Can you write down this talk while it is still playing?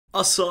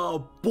What's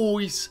up,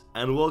 boys,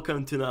 and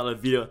welcome to another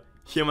video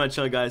here on my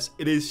channel, guys.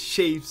 It is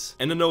Shapes,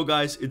 and I know,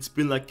 guys, it's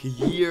been like a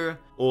year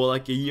or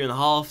like a year and a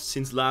half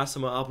since last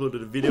time I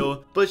uploaded a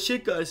video, but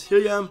shit, guys,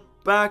 here I am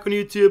back on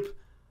YouTube.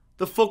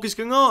 The fuck is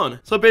going on?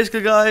 So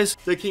basically, guys,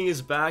 the king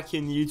is back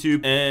in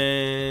YouTube,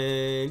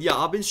 and yeah,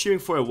 I've been streaming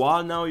for a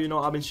while now. You know,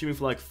 I've been streaming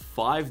for like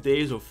 5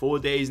 days or 4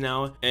 days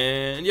now,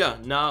 and yeah,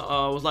 now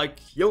I was like,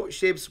 yo,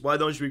 Shapes, why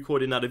don't you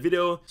record another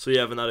video so you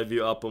have another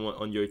video up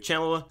on your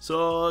channel?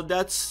 So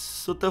that's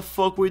what the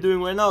fuck we're doing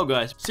right now,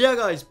 guys. So yeah,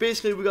 guys,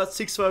 basically we got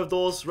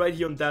 $65 right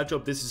here on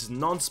Datdrop. This is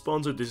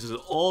non-sponsored, this is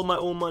all my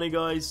own money,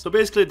 guys. So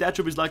basically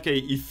Datdrop is like a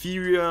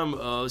Ethereum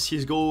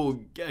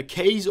CSGO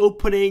case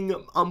opening,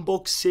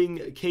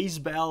 unboxing, case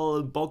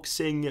bell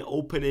boxing,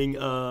 opening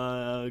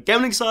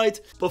gambling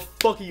site. But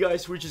fuck you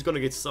guys, we're just gonna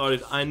get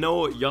started. I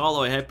know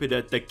y'all are happy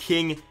that the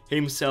king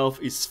himself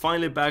is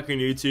finally back on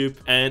YouTube.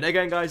 And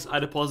again, guys, I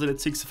deposited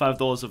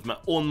 $65 of my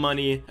own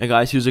money. And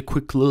guys, here's a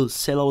quick little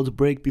sellout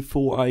break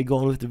before I go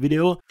on with the video.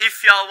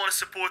 If y'all want to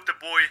support the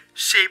boy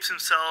Shapes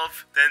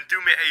himself, then do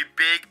me a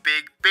big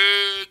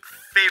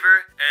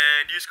favor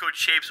and use code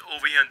Shapes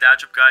over here on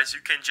Datdrop, guys. You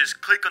can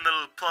just click on the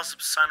little plus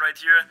sign right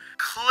here,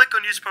 click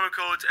on use promo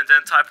code, and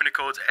then type in the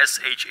code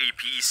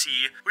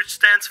SHAPEC, which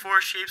stands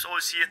for Shapes.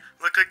 Obviously,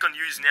 click on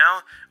use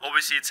now.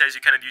 Obviously, it says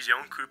you cannot use your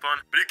own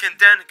coupon, but you can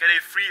then get a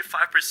free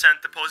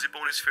 5% deposit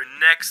bonus for your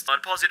next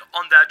deposit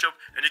on Datdrop,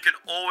 and you can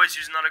always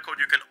use another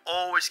code. You can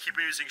always keep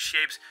on using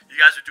Shapes. You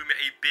guys will do me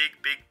a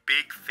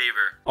big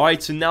favor.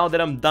 Alright, so now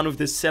that I'm done with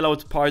the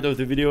sellout part of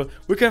the video,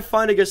 we can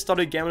finally get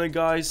started gambling,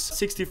 guys.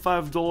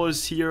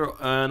 $65 here,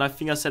 and I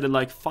think I said it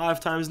like 5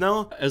 times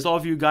now. As all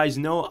of you guys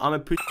know, I'm a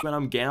pretty when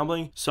I'm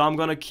gambling, so I'm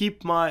gonna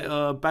keep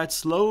my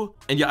bets low.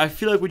 And yeah, I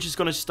feel like we're just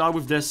gonna start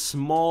with this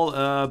small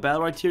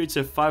bell right here. It's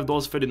a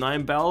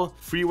 $5.39 bell,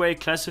 freeway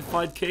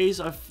classified case.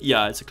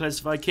 Yeah, it's a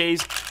classified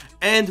case.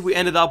 And we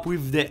ended up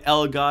with the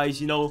L, guys.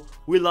 You know,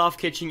 we love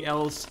catching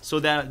L's, so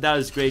that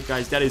is great,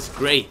 guys. That is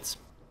great.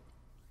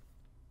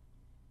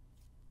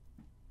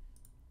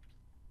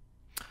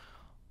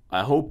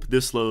 I hope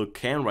this little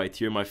can right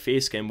here, my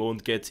face cam,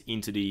 won't get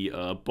into the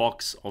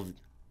box of...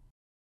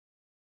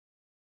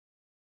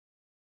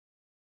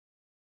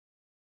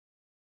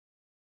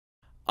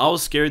 I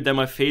was scared that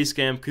my face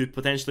cam could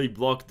potentially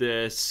block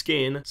the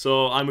skin,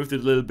 so I moved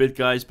it a little bit,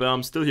 guys, but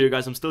I'm still here,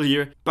 guys. I'm still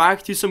here.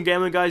 Back to some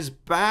gambling, guys.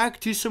 Back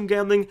to some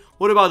gambling.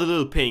 What about the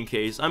little paint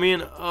case? I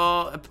mean,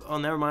 oh,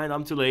 never mind,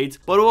 I'm too late.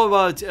 But what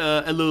about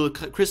a little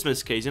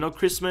Christmas case? You know,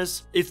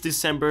 Christmas, it's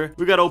December.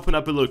 We gotta open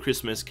up a little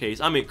Christmas case.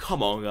 I mean,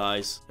 come on,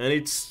 guys. And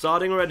it's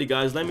starting already,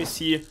 guys. Let me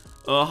see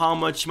how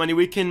much money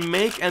we can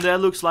make. And that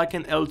looks like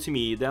an L to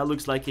me. That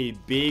looks like a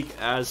big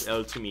ass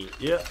L to me.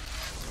 Yeah.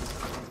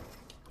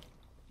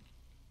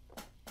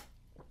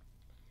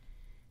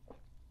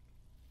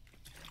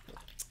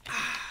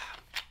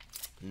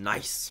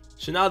 Nice.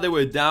 So now that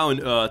we're down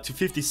to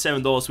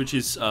 $57, which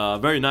is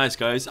very nice,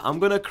 guys, I'm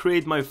gonna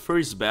create my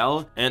first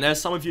bell. And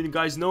as some of you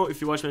guys know, if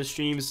you watch my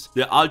streams,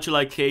 the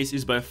ultralight case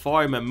is by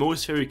far my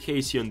most favorite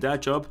case here on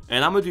Datdrop.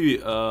 And I'm gonna do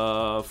 3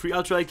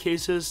 ultralight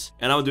cases,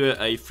 and I'll do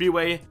a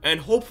freeway.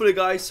 And hopefully,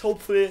 guys,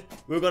 hopefully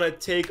we're gonna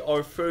take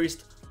our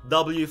first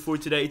W for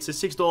today. It's a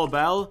 $6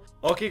 bell.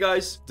 Okay,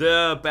 guys,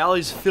 the bell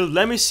is filled.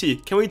 Let me see,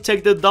 can we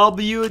take the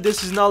W?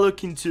 This is not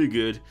looking too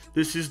good.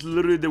 This is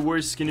literally the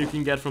worst skin you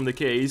can get from the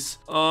case.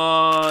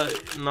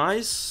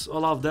 Nice, I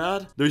love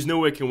that. There's no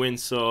way I can win,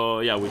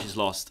 so yeah, we just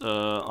lost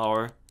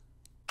our...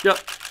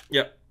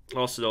 Yep,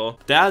 lost it all.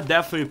 That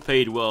definitely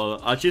played well.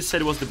 I just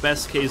said it was the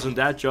best case on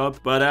that job,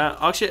 but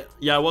actually,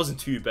 yeah, it wasn't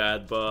too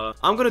bad. But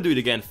I'm gonna do it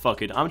again.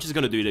 Fuck it, I'm just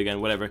gonna do it again,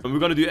 whatever. And we're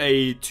gonna do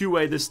a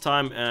 2-way this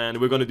time,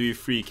 and we're gonna do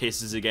 3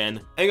 cases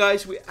again. And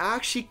guys, we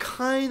actually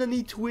kind of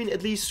need to win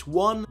at least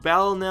 1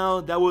 battle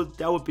now. That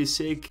would be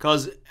sick,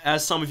 because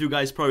as some of you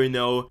guys probably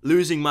know,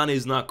 losing money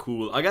is not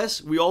cool. I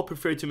guess we all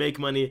prefer to make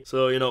money,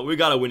 so you know, we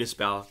gotta win this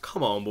battle.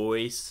 Come on,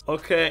 boys.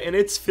 Okay, and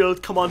it's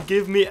filled. Come on,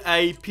 give me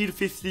a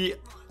P50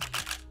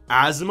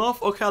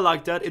 Asimov. Okay, I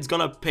like that. It's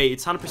gonna pay.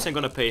 It's 100%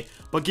 gonna pay.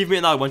 But give me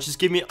another one. Just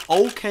give me...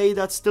 Okay,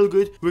 that's still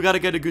good. We gotta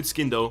get a good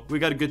skin, though. We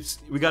gotta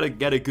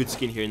get a good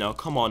skin here now.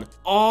 Come on.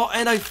 Oh,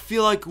 and I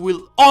feel like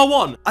we'll... Oh, I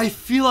won! I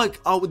feel like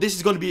this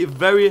is gonna be a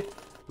very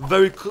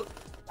close...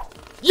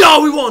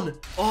 Yeah, we won!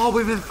 Oh,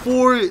 with a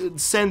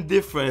 4-cent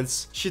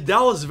difference. Shit,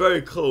 that was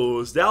very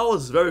close. That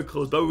was very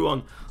close, but we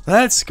won.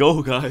 Let's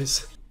go,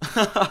 guys.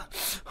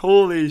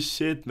 Holy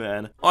shit,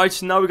 man. Alright,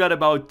 so now we got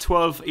about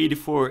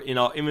 1284 in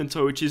our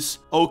inventory, which is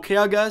okay,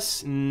 I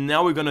guess.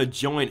 Now we're gonna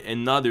join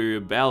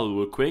another battle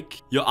real quick.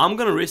 Yo, I'm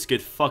gonna risk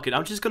it. Fuck it,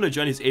 I'm just gonna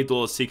join this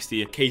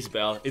 $8.60 case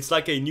battle. It's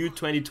like a new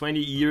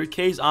 2020 year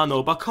case, I don't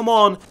know, but come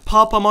on,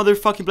 Papa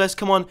motherfucking bless,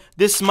 come on.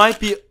 This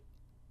might be...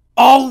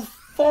 Oh,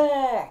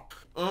 fuck!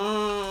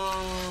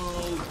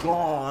 Oh,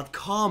 God,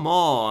 come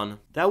on.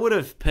 That would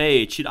have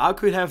paid. Shit, I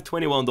could have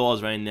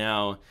 $21 right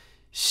now.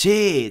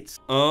 Shit.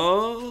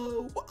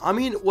 Oh, I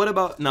mean, what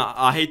about... Nah,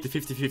 I hate the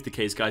 50-50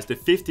 case, guys. The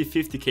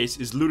 50-50 case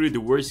is literally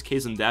the worst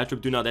case on Datdrop.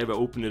 Do not ever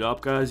open it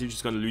up, guys. You're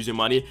just gonna lose your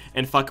money.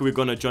 And fuck it, we're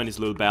gonna join this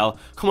little bell.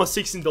 Come on,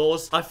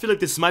 $16. I feel like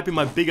this might be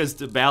my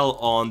biggest bell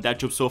on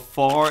Datdrop so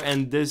far.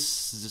 And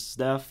this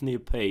definitely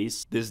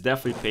pays. This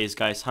definitely pays,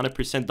 guys.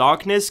 100%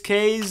 darkness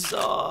case.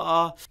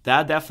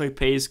 That definitely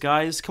pays,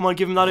 guys. Come on,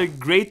 give him another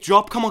great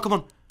drop. Come on, come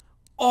on.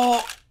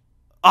 Oh...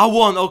 I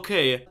won,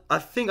 okay. I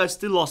think I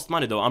still lost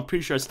money though. I'm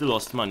pretty sure I still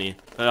lost money.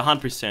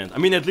 100%. I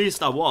mean, at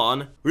least I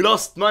won. We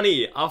lost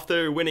money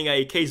after winning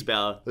a case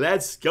bell.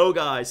 Let's go,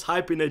 guys.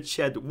 Hype in the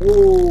chat.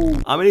 Whoa.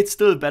 I mean, it's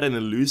still better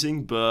than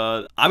losing,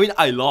 but... I mean,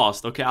 I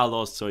lost. Okay, I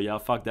lost, so yeah,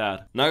 fuck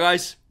that. Now,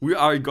 guys, we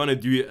are gonna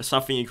do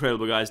something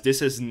incredible, guys. This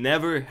has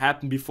never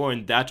happened before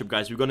in Datdrop,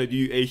 guys. We're gonna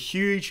do a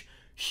huge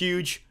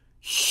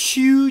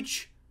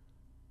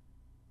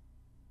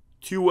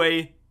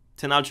two-way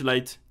 10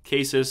 ultralight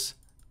cases.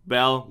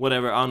 Bell,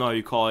 whatever, I don't know how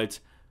you call it.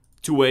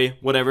 Two-way,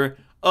 whatever.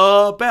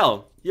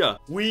 Bell. Yeah.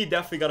 We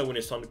definitely gotta win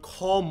this one.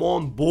 Come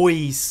on,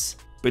 boys.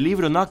 Believe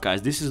it or not,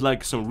 guys, this is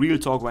like some real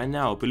talk right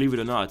now. Believe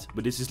it or not.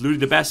 But this is literally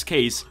the best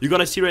case. You're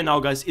gonna see right now,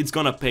 guys. It's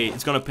gonna pay.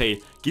 It's gonna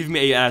pay. Give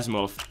me a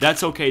Asimov.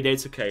 That's okay.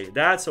 That's okay.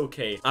 That's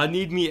okay. I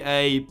need me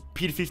a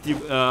P50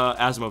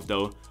 Asimov,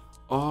 though.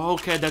 Oh,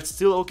 okay. That's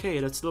still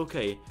okay. That's still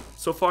okay.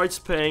 So far, it's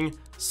paying.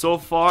 So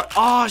far,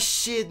 oh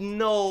shit,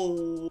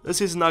 no.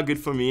 This is not good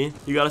for me.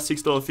 You got a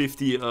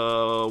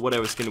 $6.50,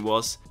 whatever skin it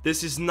was.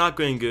 This is not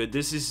going good.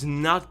 This is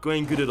not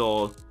going good at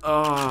all.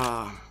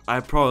 I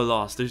probably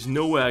lost. There's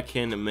no way I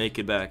can make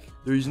it back.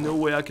 There's no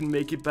way I can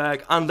make it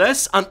back.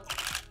 Unless,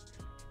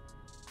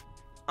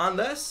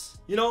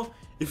 you know,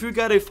 if we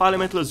got a fire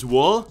elemental as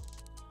well,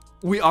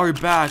 we are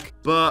back.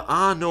 But,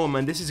 no,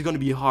 man, this is gonna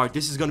be hard.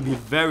 This is gonna be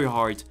very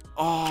hard.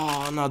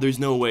 Oh, no, there's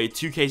no way.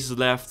 2 cases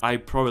left. I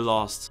probably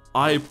lost.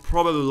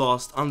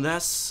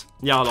 Unless...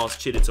 Yeah, I lost.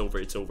 Shit, it's over.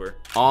 It's over.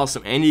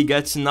 Awesome. And he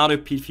gets another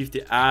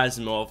P50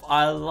 Asimov.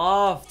 I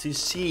love to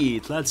see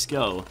it. Let's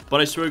go.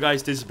 But I swear,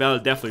 guys, this bell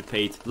definitely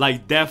paid.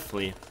 Like,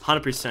 definitely.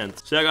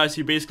 100%. So, yeah, guys,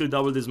 he basically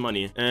doubled his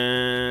money.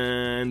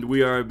 And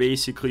we are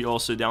basically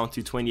also down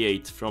to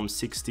 28 from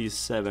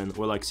 67.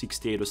 Or like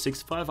 68 or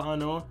 65. I don't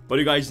know. But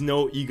you guys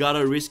know you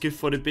gotta risk it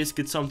for the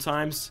biscuit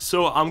sometimes.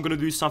 So, I'm gonna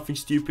do something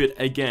stupid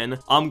again.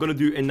 I'm gonna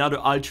do another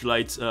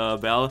ultralight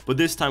bell. But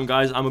this time,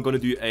 guys, I'm gonna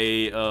do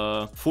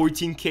a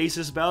 14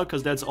 cases bell.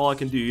 Because that's all I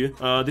can do.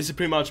 This is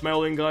pretty much my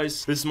all-in,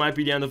 guys. This might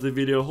be the end of the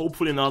video.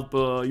 Hopefully not,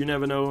 but you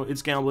never know.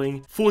 It's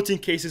gambling. 14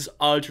 cases,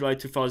 ultralight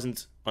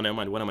 2000. Oh, never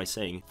mind. What am I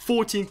saying?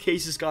 14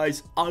 cases,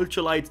 guys.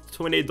 Ultralight,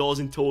 $28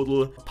 in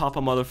total.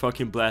 Papa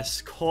motherfucking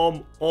bless.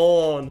 Come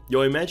on.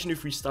 Yo, imagine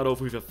if we start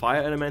off with a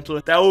fire elemental.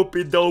 That would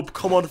be dope.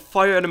 Come on,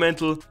 fire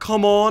elemental.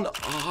 Come on.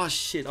 Oh,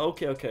 shit.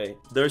 Okay, okay.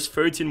 There's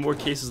 13 more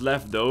cases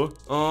left, though.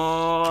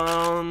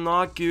 Oh,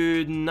 not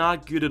good.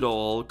 Not good at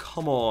all.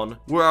 Come on.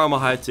 Where are my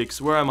high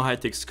ticks? Where are my high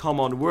ticks? Come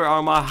on. Where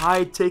are my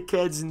high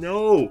tickets?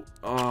 No.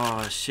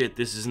 Oh, shit.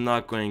 This is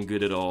not going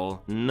good at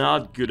all.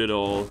 Not good at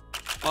all.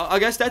 I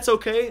guess that's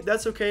okay.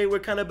 That's okay. We're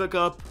kind of back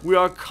up. We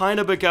are kind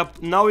of back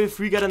up. Now, if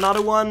we get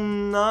another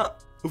one...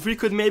 if we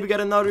could maybe get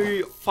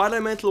another fire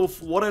elemental or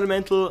water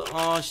elemental...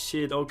 Oh,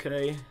 shit.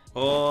 Okay.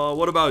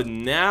 What about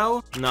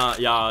now? Nah,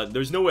 yeah,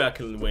 there's no way I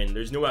can win.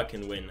 There's no way I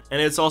can win.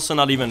 And it's also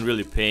not even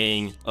really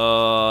paying.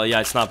 Yeah,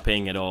 it's not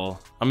paying at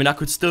all. I mean, I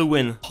could still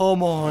win.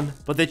 Come on.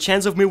 But the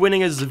chance of me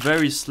winning is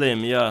very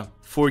slim, yeah.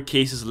 4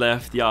 cases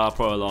left. Yeah, I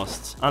probably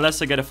lost.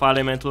 Unless I get a fire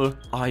elemental,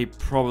 I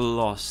probably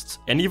lost.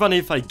 And even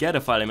if I get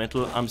a fire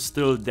elemental, I'm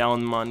still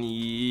down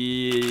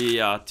money.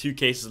 Yeah, 2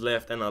 cases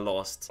left and I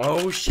lost.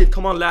 Oh shit,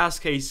 come on, last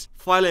case.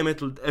 Fire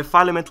elemental. A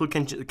fire elemental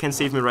can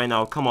save me right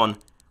now. Come on.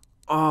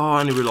 Oh,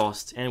 and we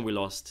lost. And we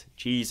lost.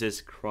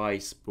 Jesus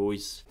Christ,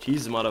 boys.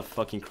 Jesus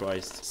motherfucking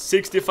Christ.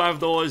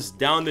 $65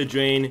 down the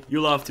drain. You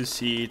love to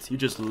see it. You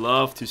just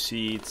love to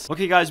see it.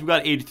 Okay, guys, we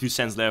got 82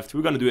 cents left.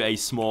 We're gonna do a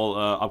small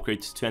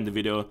upgrade to end the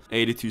video.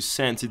 82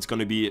 cents. It's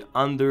gonna be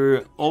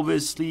under,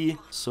 obviously.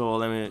 So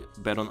let me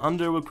bet on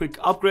under real quick.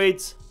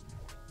 Upgrade.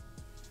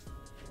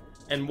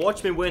 And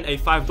watch me win a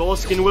 $5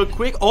 skin real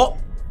quick. Oh!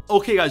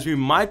 Okay, guys, we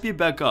might be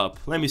back up.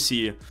 Let me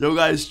see. Yo,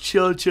 guys,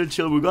 chill, chill,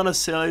 chill. We're gonna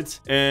sell it.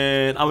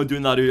 And I'm gonna do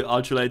another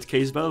ultralight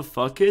case battle.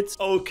 Fuck it.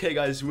 Okay,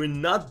 guys, we're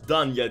not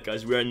done yet,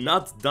 guys. We are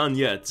not done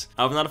yet.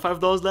 I have another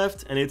 $5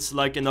 left. And it's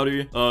like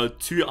another 2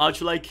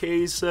 ultralight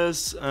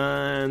cases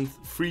and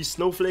 3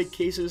 snowflake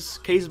cases.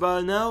 Case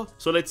battle now.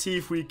 So let's see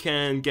if we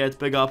can get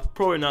back up.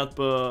 Probably not,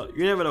 but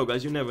you never know,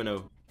 guys. You never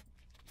know.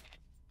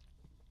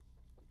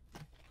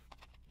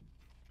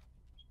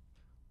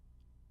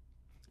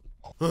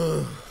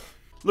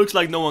 Looks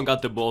like no one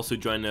got the balls to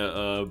join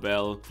a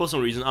bell for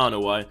some reason. I don't know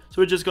why. So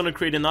we're just gonna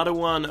create another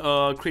one,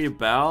 create a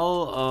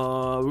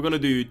bell. We're gonna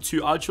do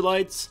 2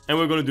 ultralights and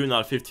we're gonna do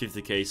another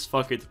 50-50 case.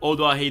 Fuck it.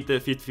 Although I hate the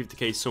 50-50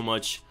 case so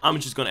much, I'm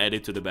just gonna add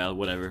it to the bell,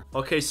 whatever.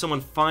 Okay,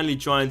 someone finally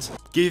joined.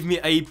 Give me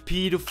a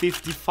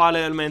P250 fire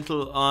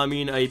elemental. I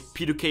mean a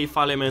P2K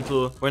fire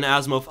elemental or an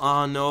Asimov.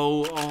 Oh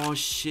no. Oh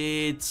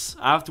shit.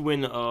 I have to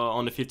win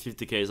on the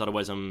 50-50 case,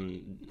 otherwise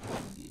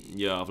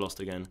yeah, I've lost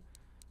again.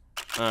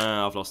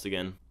 I've lost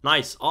again.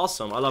 Nice,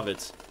 awesome, I love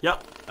it. Yeah,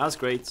 that's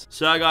great.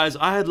 So yeah, guys,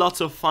 I had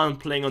lots of fun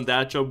playing on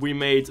Datdrop. We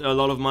made a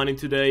lot of money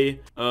today.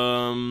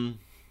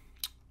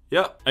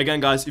 Yeah,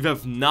 again guys, if you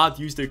have not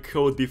used the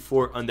code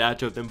before on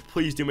Datdrop, then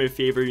please do me a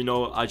favor. You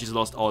know, I just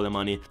lost all the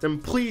money. Then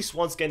please,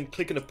 once again,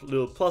 click on the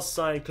little plus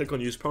sign, click on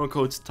use promo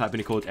codes, type in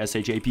the code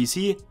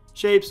SHAPC,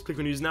 Shapes, click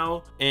on use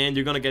now, and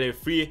you're gonna get a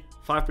free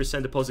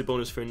 5% deposit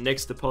bonus for your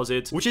next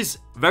deposit, which is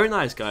very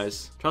nice,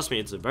 guys. Trust me,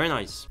 it's very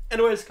nice.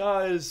 Anyways,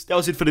 guys, that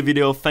was it for the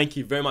video. Thank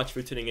you very much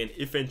for tuning in.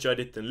 If you enjoyed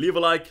it, then leave a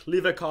like,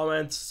 leave a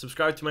comment,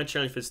 subscribe to my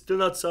channel if you're still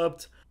not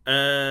subbed.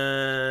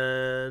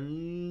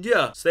 And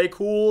yeah, stay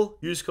cool,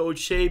 use code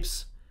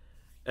Shapes,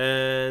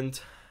 and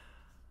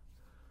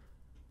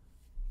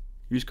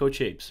use code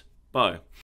Shapes. Bye.